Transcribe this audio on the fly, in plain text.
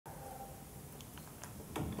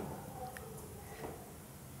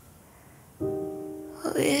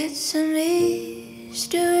Oh, it's a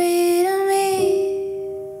mystery to me.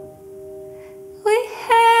 We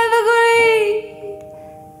have agreed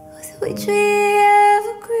with which we have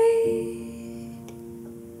agreed,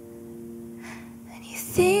 and you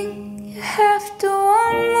think you have to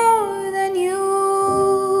want more than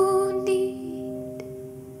you need.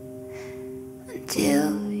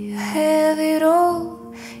 Until you have it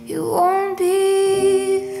all, you won't be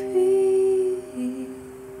free.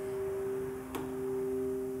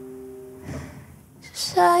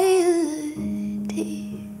 Society,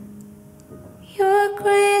 you're a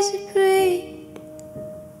crazy breed.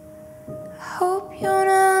 I hope you're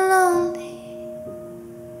not lonely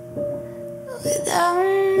without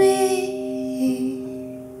me.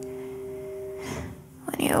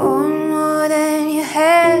 When you want more than you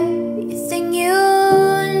have, you think you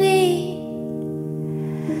need.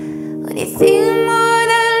 When you think more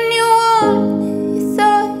than you want, your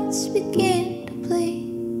thoughts begin to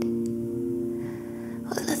bleed.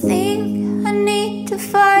 Well, I think I need to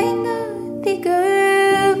find a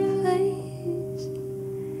bigger place,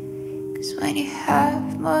 'cause when you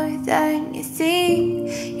have more than you think,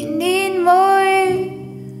 you need more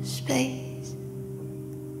space.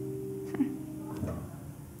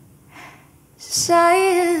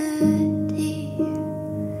 Society,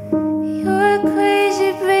 you're a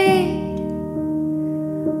crazy breed.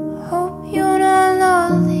 Hope you're not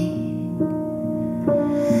lonely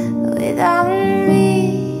without me.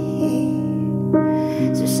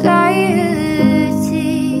 Society,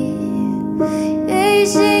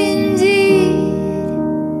 yes indeed.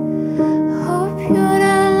 Hope you're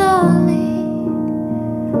not lonely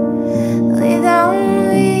without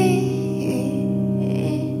me.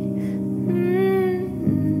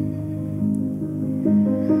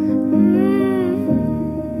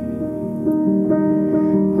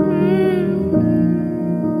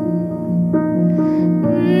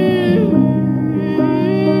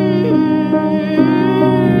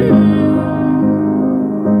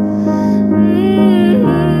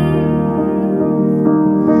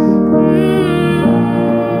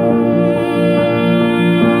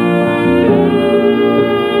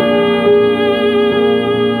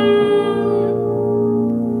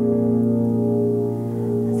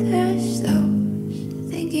 There's those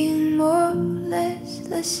thinking more,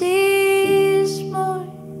 less is more.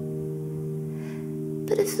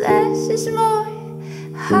 But if less is more,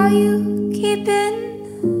 how you keeping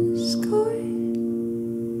score?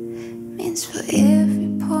 Means for every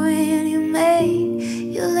point you made,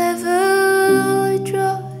 your level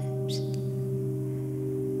drops.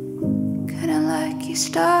 Kinda like you're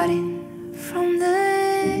starting from the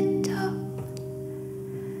top,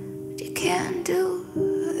 but you can't do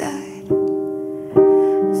that.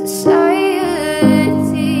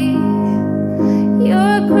 Society,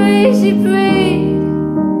 you're a crazy breed.